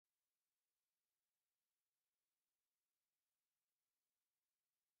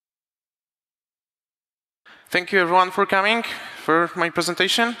Thank you everyone for coming for my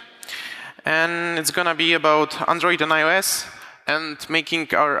presentation. And it's gonna be about Android and iOS and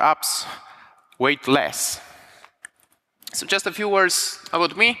making our apps weight less. So just a few words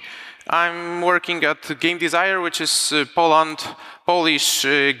about me. I'm working at GameDesire, which is a Polish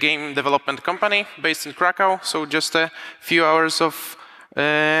game development company based in Krakow. So just a few hours of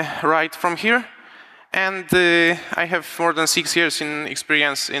ride from here. And I have more than 6 years in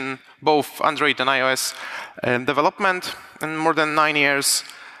experience in both Android and iOS development, and more than 9 years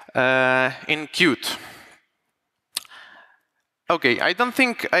in Qt. Okay, I don't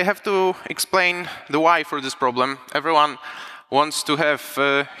think I have to explain the why for this problem. Everyone wants to have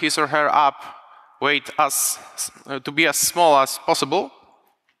his or her app weight to be as small as possible.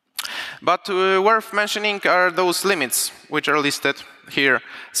 But worth mentioning are those limits, which are listed here.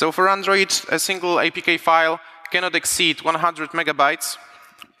 So for Android, a single APK file cannot exceed 100 megabytes.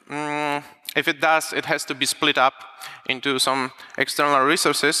 If it does, it has to be split up into some external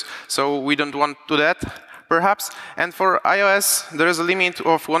resources. So we don't want to do that, perhaps. And for iOS, there is a limit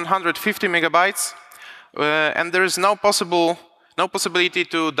of 150 megabytes. And there is no possibility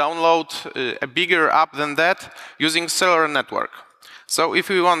to download a bigger app than that using cellular network. So if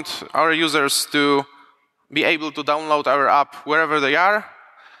we want our users to be able to download our app wherever they are,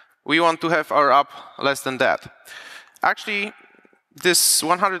 we want to have our app less than that. Actually, this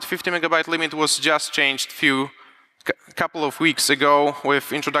 150 megabyte limit was just changed couple of weeks ago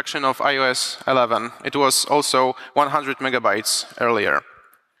with introduction of iOS 11. It was also 100 megabytes earlier.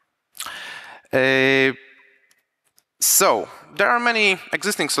 So there are many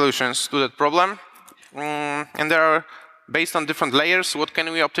existing solutions to that problem, and there are based on different layers. What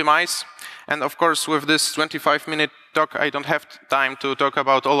can we optimize? And of course, with this 25-minute talk, I don't have time to talk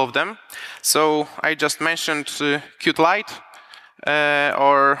about all of them. So I just mentioned Qt Lite,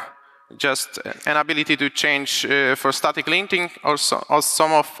 or just an ability to change for static linting or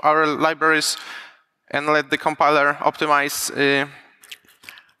some of our libraries, and let the compiler optimize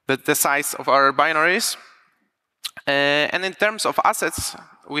the size of our binaries. And in terms of assets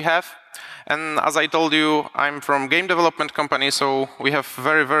we have, and as I told you, I'm from game development company, so we have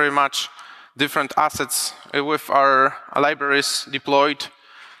very, very much different assets with our libraries deployed.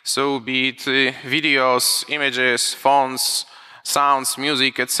 So be it videos, images, fonts, sounds,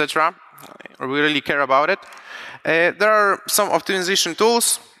 music, etc. We really care about it. There are some optimization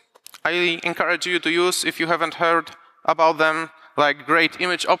tools I encourage you to use if you haven't heard about them, like Great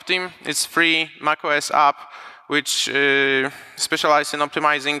Image Optim. It's free macOS app which specialize in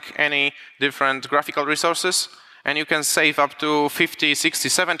optimizing any different graphical resources. And you can save up to 50, 60,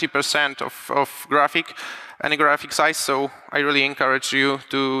 70% of any graphic size. So I really encourage you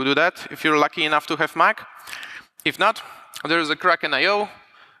to do that if you're lucky enough to have Mac. If not, there is a Kraken.io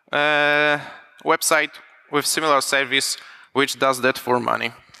website with similar service which does that for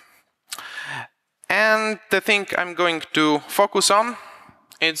money. And the thing I'm going to focus on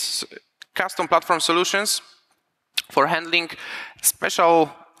is custom platform solutions for handling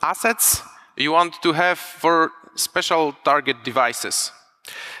special assets you want to have for special target devices.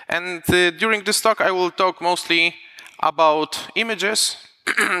 And during this talk, I will talk mostly about images,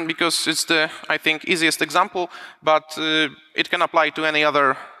 because it's the, I think, easiest example, but it can apply to any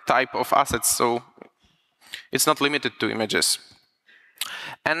other type of assets, so it's not limited to images.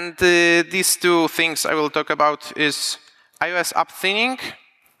 And these two things I will talk about is iOS app thinning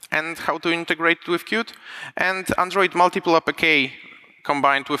and how to integrate with Qt, and Android multiple APK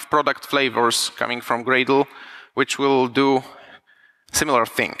combined with product flavors coming from Gradle, which will do similar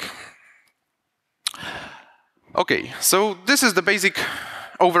thing. Okay, so this is the basic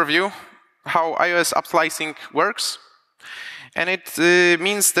overview how iOS app slicing works. And it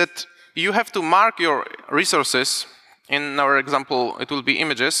means that you have to mark your resources. In our example, it will be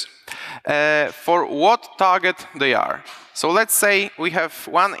images, for what target they are. So let's say we have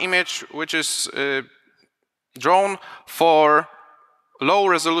one image which is drawn for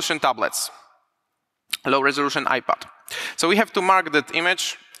low-resolution tablets, low-resolution iPad. So we have to mark that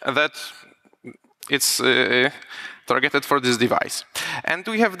image that it's targeted for this device. And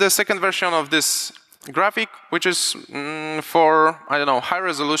we have the second version of this graphic, which is for, I don't know,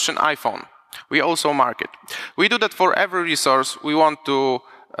 high-resolution iPhone. We also mark it. We do that for every resource we want to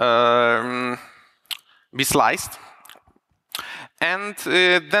be sliced. And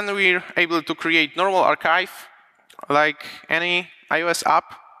then we're able to create normal archive, like any iOS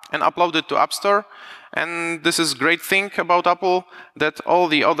app, and upload it to App Store. And this is great thing about Apple, that all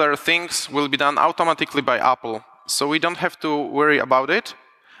the other things will be done automatically by Apple. So we don't have to worry about it.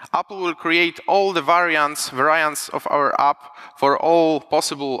 Apple will create all the variants of our app for all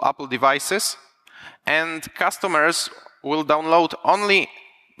possible Apple devices. and customers will download only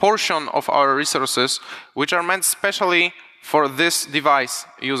portion of our resources which are meant specially for this device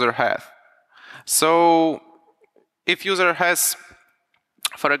user has. So if user has,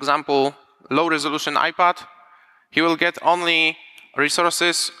 for example, low-resolution iPad, he will get only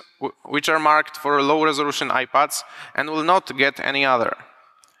resources which are marked for low-resolution iPads and will not get any other.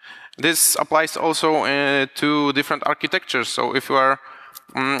 This applies also to different architectures. So if you are,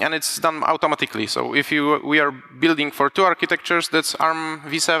 and it's done automatically. So if we are building for two architectures, that's ARM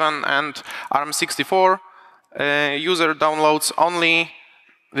v7 and ARM64, user downloads only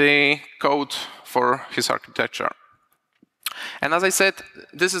the code for his architecture. And as I said,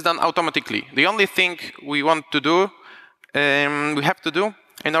 this is done automatically. The only thing we want to do, we have to do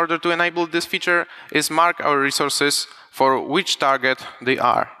in order to enable this feature is mark our resources for which target they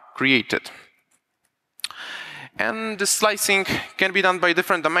are created. And the slicing can be done by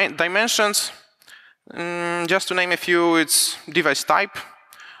different dimensions. Just to name a few, it's device type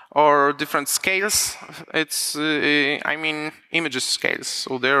or different scales. It's, I mean, images scales.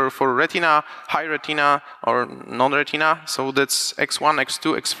 So they're for retina, high retina, or non-retina. So that's X1,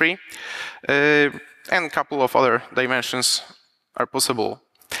 X2, X3. And a couple of other dimensions are possible.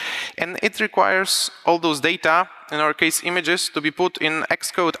 And it requires all those data, in our case images, to be put in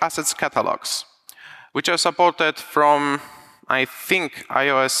Xcode assets catalogs, which are supported from, I think,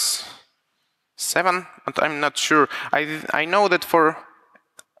 iOS 7, but I'm not sure. I know that for,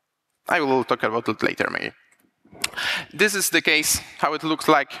 I will talk about it later maybe. This is the case, how it looks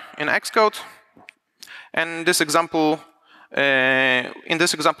like in Xcode. And this example, in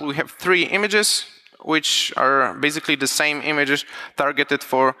this example, we have 3 images, which are basically the same images targeted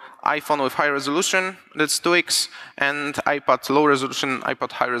for iPhone with high resolution, that's 2x, and iPad low resolution,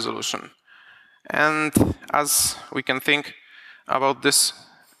 iPad high resolution. And as we can think about this,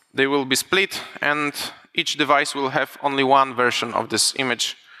 they will be split, and each device will have only one version of this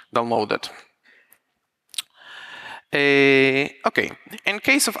image downloaded. Okay, in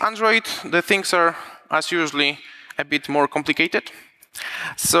case of Android, the things are, as usually, a bit more complicated.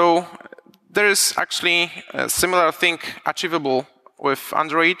 So there is actually a similar thing achievable with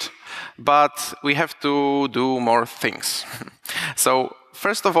Android, but we have to do more things. So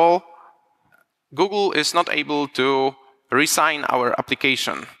first of all, Google is not able to resign our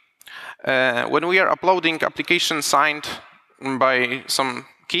application. When we are uploading application signed by some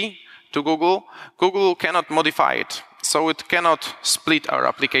key to Google, Google cannot modify it. So it cannot split our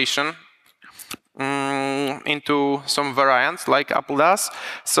application into some variants like Apple does.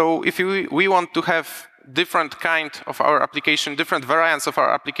 So if we want to have different kind of our application, different variants of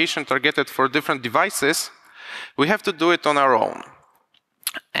our application targeted for different devices, we have to do it on our own.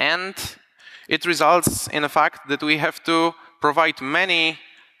 And it results in the fact that we have to provide many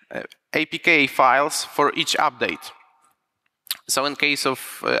APK files for each update. So in case of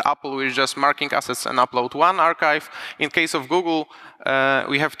Apple, we're just marking assets and upload one archive. In case of Google,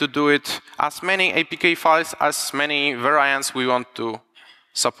 we have to do it as many APK files, as many variants we want to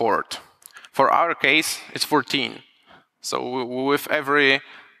support. For our case, it's 14. So with every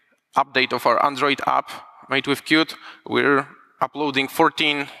update of our Android app made with Qt, we're uploading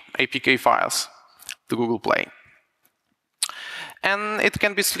 14 APK files to Google Play. And it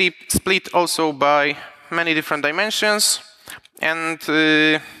can be split also by many different dimensions. And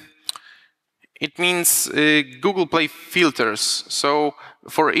it means Google Play filters. So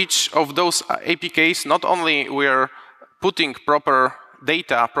for each of those APKs, not only we are putting proper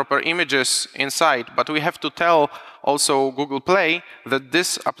data, proper images inside, but we have to tell also Google Play that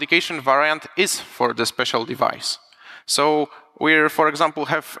this application variant is for the special device. So we, for example,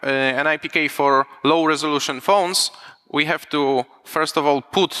 have an APK for low-resolution phones. We have to, first of all,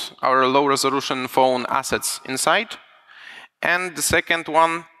 put our low-resolution phone assets inside. And the second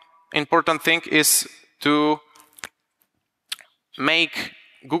one important thing is to make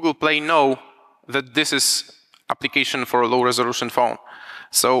Google Play know that this is application for a low-resolution phone.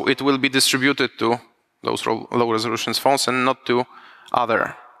 So it will be distributed to those low-resolution phones and not to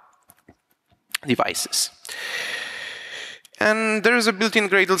other devices. And there is a built-in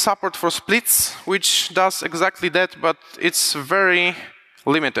Gradle support for splits, which does exactly that, but it's very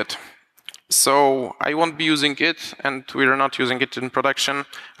limited. So I won't be using it, and we're not using it in production.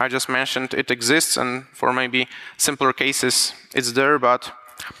 I just mentioned it exists, and for maybe simpler cases, it's there, but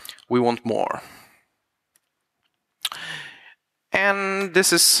we want more. And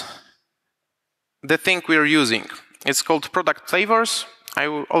this is the thing we're using. It's called product flavors. I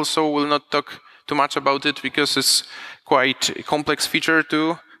also will not talk too much about it because it's quite a complex feature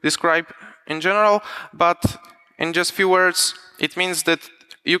to describe in general, but in just few words, it means that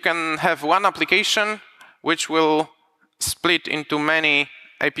you can have one application which will split into many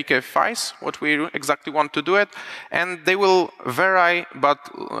APK files, what we exactly want to do it, and they will vary but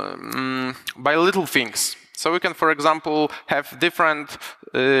by little things. So we can, for example, have different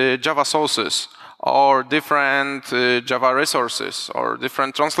Java sources, or different Java resources, or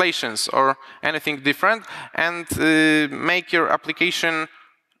different translations, or anything different, and make your application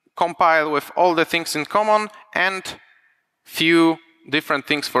compile with all the things in common and few different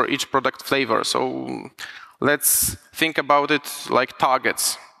things for each product flavor. So let's think about it like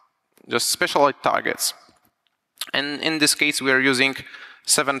targets, just specialized targets. And in this case, we are using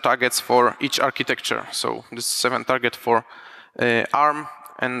 7 targets for each architecture. So this is 7 target for ARM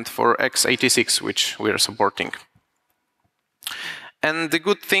and for x86, which we are supporting. And the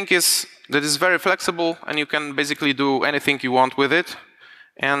good thing is that it's very flexible, and you can basically do anything you want with it.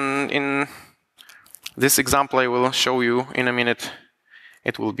 And in this example I will show you in a minute,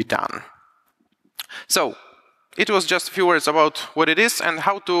 it will be done. So it was just a few words about what it is and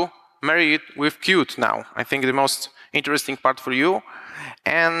how to marry it with Qt now. I think the most interesting part for you.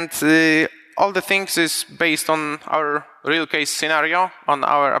 And all the things is based on our real case scenario on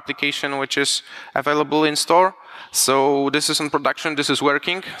our application, which is available in store. So this is in production, this is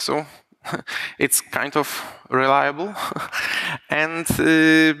working. So it's kind of reliable. And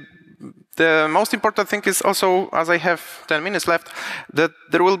the most important thing is also, as I have 10 minutes left, that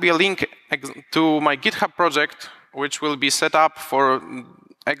there will be a link to my GitHub project, which will be set up for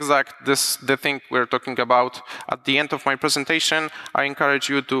the thing we're talking about at the end of my presentation. I encourage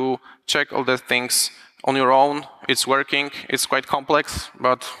you to check all the things on your own. It's working. It's quite complex,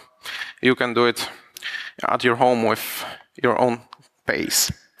 but you can do it at your home with your own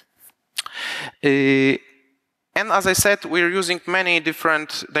pace. And as I said, we're using many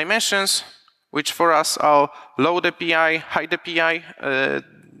different dimensions, which for us are low DPI, high DPI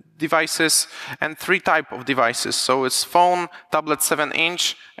devices, and 3 types of devices. So it's phone, tablet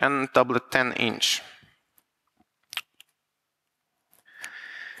 7-inch, and tablet 10-inch.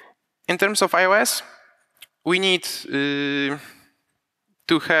 In terms of iOS, we need to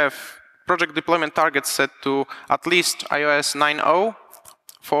have project deployment targets set to at least iOS 9.0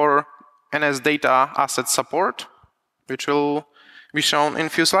 for NS data asset support, which will be shown in a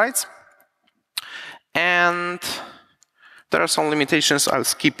few slides. And there are some limitations. I'll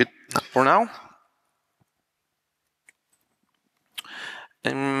skip it for now.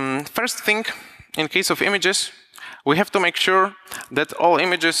 First thing, in case of images, we have to make sure that all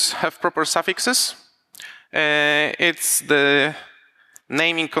images have proper suffixes. It's the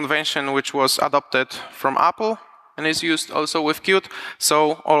naming convention which was adopted from Apple and is used also with Qt.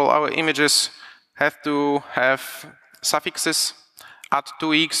 So all our images have to have suffixes at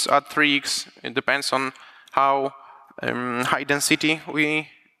 2x, at 3x. It depends on how high density we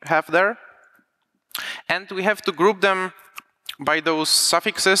have there. And we have to group them by those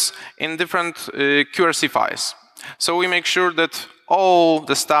suffixes in different QRC files. So we make sure that all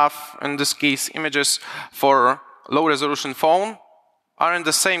the stuff, in this case images for low resolution phone, are in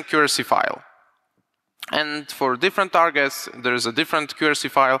the same QRC file. And for different targets, there is a different QRC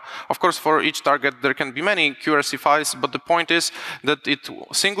file. Of course, for each target, there can be many QRC files, but the point is that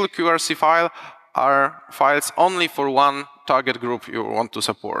single QRC file are files only for one target group you want to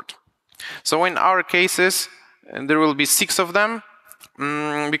support. So in our cases, there will be 6 of them,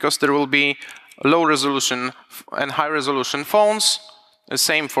 because there will be low resolution and high resolution phones, the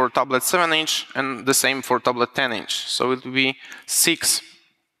same for tablet 7-inch and the same for tablet 10-inch. So it will be 6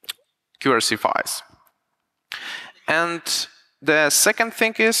 QRC files. And the second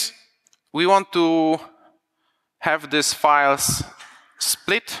thing is we want to have these files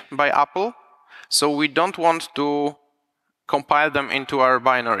split by Apple. So we don't want to compile them into our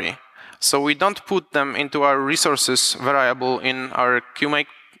binary. So we don't put them into our resources variable in our QMake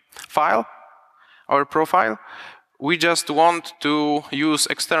file, our profile. We just want to use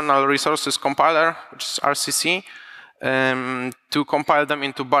external resources compiler, which is RCC, to compile them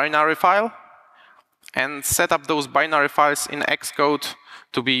into binary file and set up those binary files in Xcode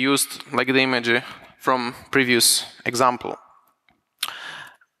to be used like the image from previous example.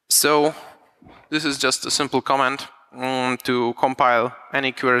 So this is just a simple command to compile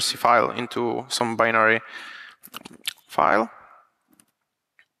any QRC file into some binary file.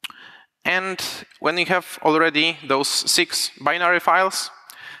 And when you have already those 6 binary files,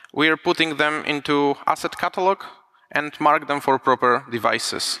 we are putting them into asset catalog and mark them for proper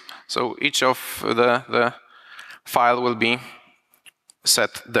devices. So each of the file will be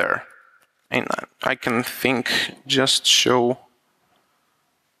set there. And I can just show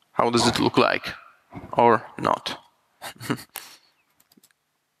how does it look like, or not.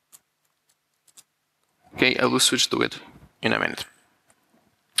 Okay, I will switch to it in a minute.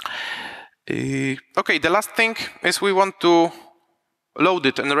 Okay, the last thing is we want to load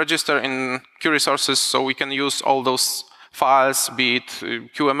it and register in QResources so we can use all those files, be it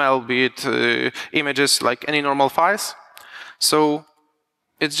QML, be it images, like any normal files. So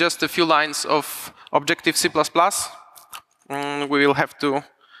it's just a few lines of Objective-C++. We will have to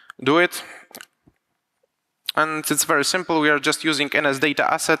do it. And it's very simple. We are just using NSData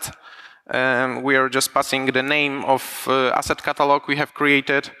asset. We are just passing the name of asset catalog we have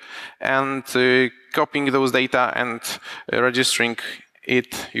created and copying those data and registering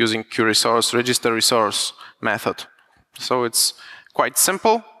it using QResource, register resource method. So it's quite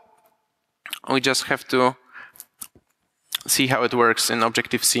simple. We just have to see how it works in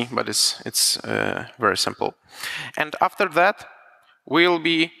Objective-C, but it's very simple. And after that, we'll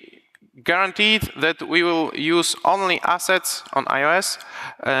be guaranteed that we will use only assets on iOS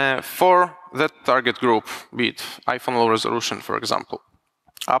for that target group, be it iPhone low resolution, for example.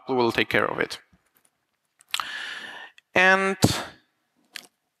 Apple will take care of it. And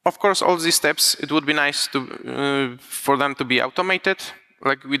of course, all these steps, it would be nice to, for them to be automated.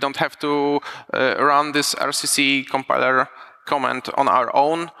 Like we don't have to run this RCC compiler command on our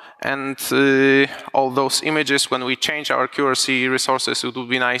own, and all those images, when we change our QRC resources, it would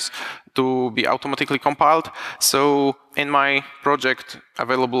be nice to be automatically compiled. So in my project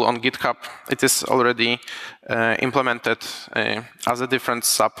available on GitHub, it is already implemented as a different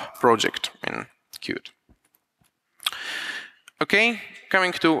sub-project in Qt. Okay,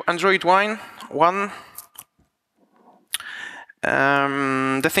 coming to Android one.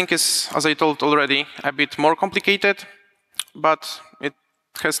 The thing is, as I told already, a bit more complicated, but it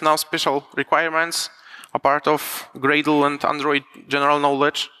has now special requirements, a part of Gradle and Android general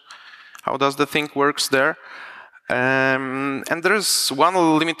knowledge. How does the thing works there? And there is one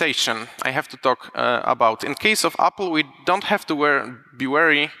limitation I have to talk about. In case of Apple, we don't have to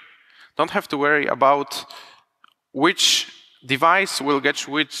worry about which device will get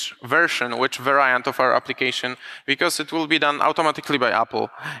which version, which variant of our application, because it will be done automatically by Apple.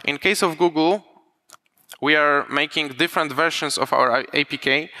 In case of Google, we are making different versions of our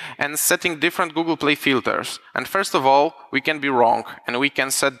APK and setting different Google Play filters. And first of all, we can be wrong, and we can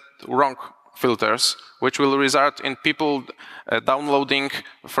set wrong filters, which will result in people downloading,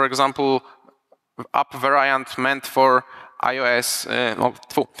 for example, app variant meant for iOS,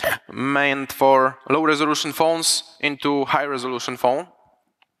 meant for low-resolution phones into high-resolution phone.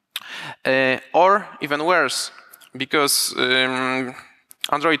 Or even worse, because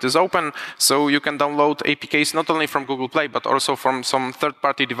Android is open, so you can download APKs not only from Google Play, but also from some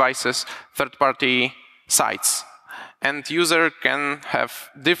third-party devices, third-party sites. And user can have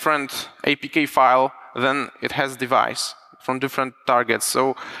different APK file than it has device from different targets.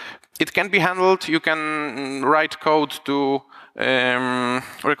 So it can be handled. You can write code to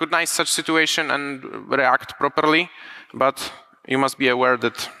recognize such situation and react properly, but you must be aware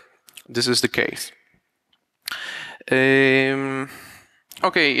that this is the case.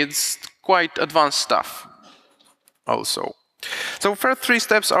 Okay, it's quite advanced stuff also. So first three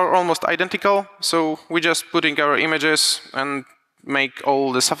steps are almost identical. So we just putting our images and make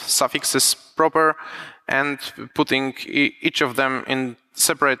all the suffixes proper and putting each of them in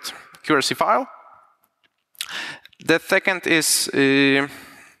separate QRC file. The second is, and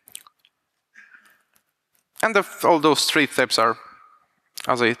all those three steps are,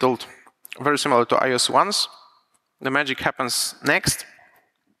 as I told, very similar to iOS ones. The magic happens next.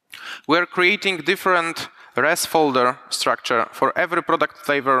 We're creating different res folder structure for every product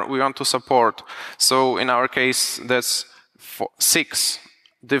flavor we want to support. So in our case, that's 6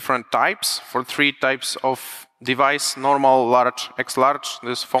 different types for 3 types of device: normal, large, X large,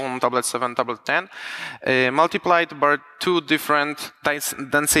 this phone, tablet 7, tablet 10, multiplied by 2 different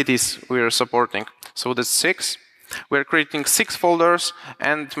densities we are supporting. So that's 6. We're creating 6 folders,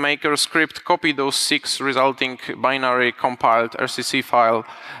 and make our script copy those 6 resulting binary compiled RCC files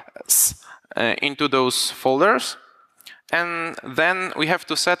into those folders. And then we have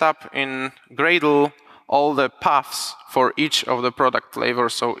to set up in Gradle all the paths for each of the product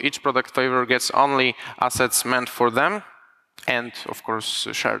flavors. So each product flavor gets only assets meant for them, and of course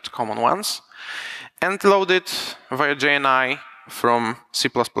shared common ones, and load it via JNI from C++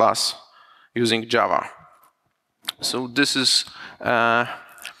 using Java. So this is a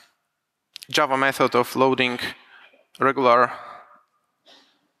Java method of loading regular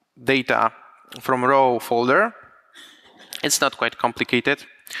data from raw folder. It's not quite complicated.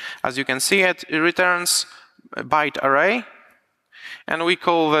 As you can see, it returns a byte array, and we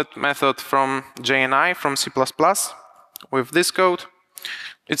call that method from JNI from C++ with this code.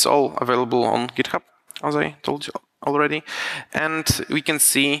 It's all available on GitHub. as I told you already. And we can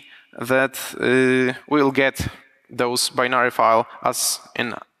see that we'll get those binary file as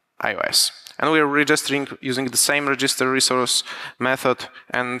in iOS. And we are registering using the same register resource method,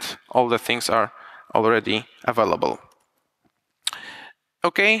 and all the things are already available.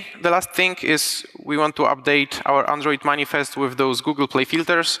 Okay, the last thing is we want to update our Android manifest with those Google Play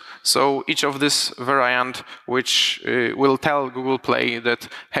filters. So each of this variant which will tell Google Play that,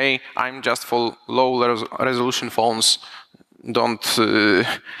 hey, I'm just for low resolution phones, don't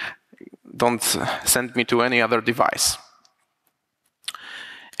send me to any other device.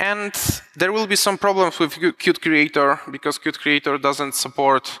 And there will be some problems with Qt Creator because Qt Creator doesn't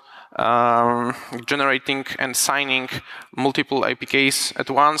support generating and signing multiple APKs at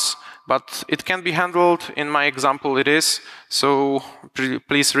once, but it can be handled. In my example, it is. So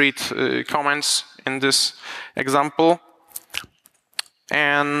please read comments in this example.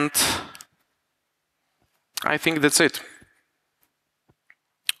 And I think that's it.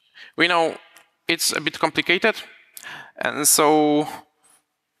 We know it's a bit complicated, and so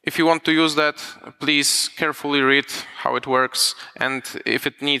if you want to use that, please carefully read how it works, and if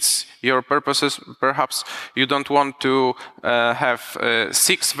it needs your purposes, perhaps you don't want to have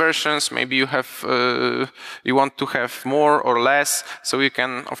 6 versions, maybe you want to have more or less, so you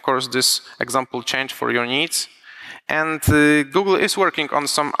can, of course, this example change for your needs. And Google is working on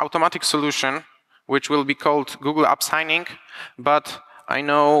some automatic solution, which will be called Google App Signing, but I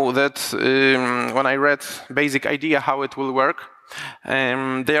know that when I read basic idea how it will work,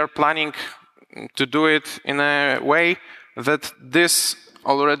 they are planning to do it in a way that this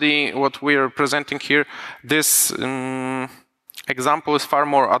already, what we are presenting here, this example is far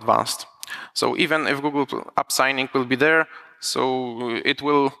more advanced. So even if Google App Signing will be there, so it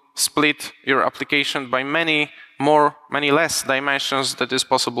will split your application by many less dimensions that is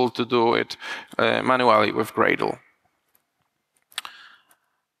possible to do it manually with Gradle.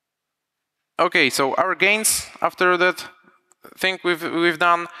 Okay, so our gains after that thing we've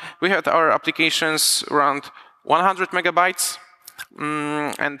done, we had our applications around 100 megabytes,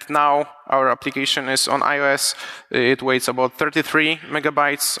 and now our application is on iOS. It weighs about 33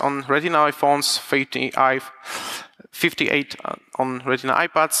 megabytes on Retina iPhones, 58 on Retina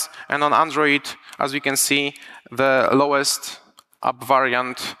iPads, and on Android, as we can see, the lowest app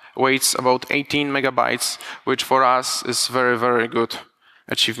variant weighs about 18 megabytes, which for us is very, very good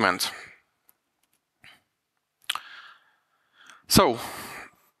achievement. So,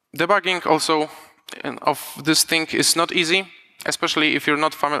 debugging also of this thing is not easy, especially if you're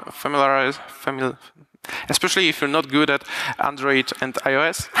not especially if you're not good at Android and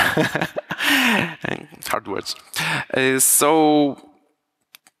iOS. Hard words. So,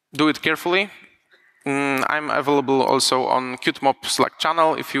 do it carefully. I'm available also on QtMob Slack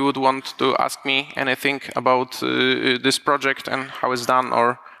channel if you would want to ask me anything about this project and how it's done,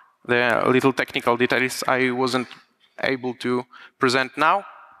 or the little technical details I wasn't able to present now.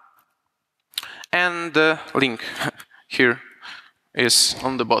 And the link here is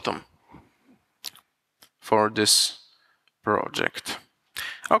on the bottom for this project.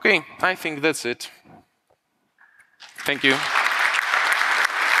 Okay, I think that's it. Thank you.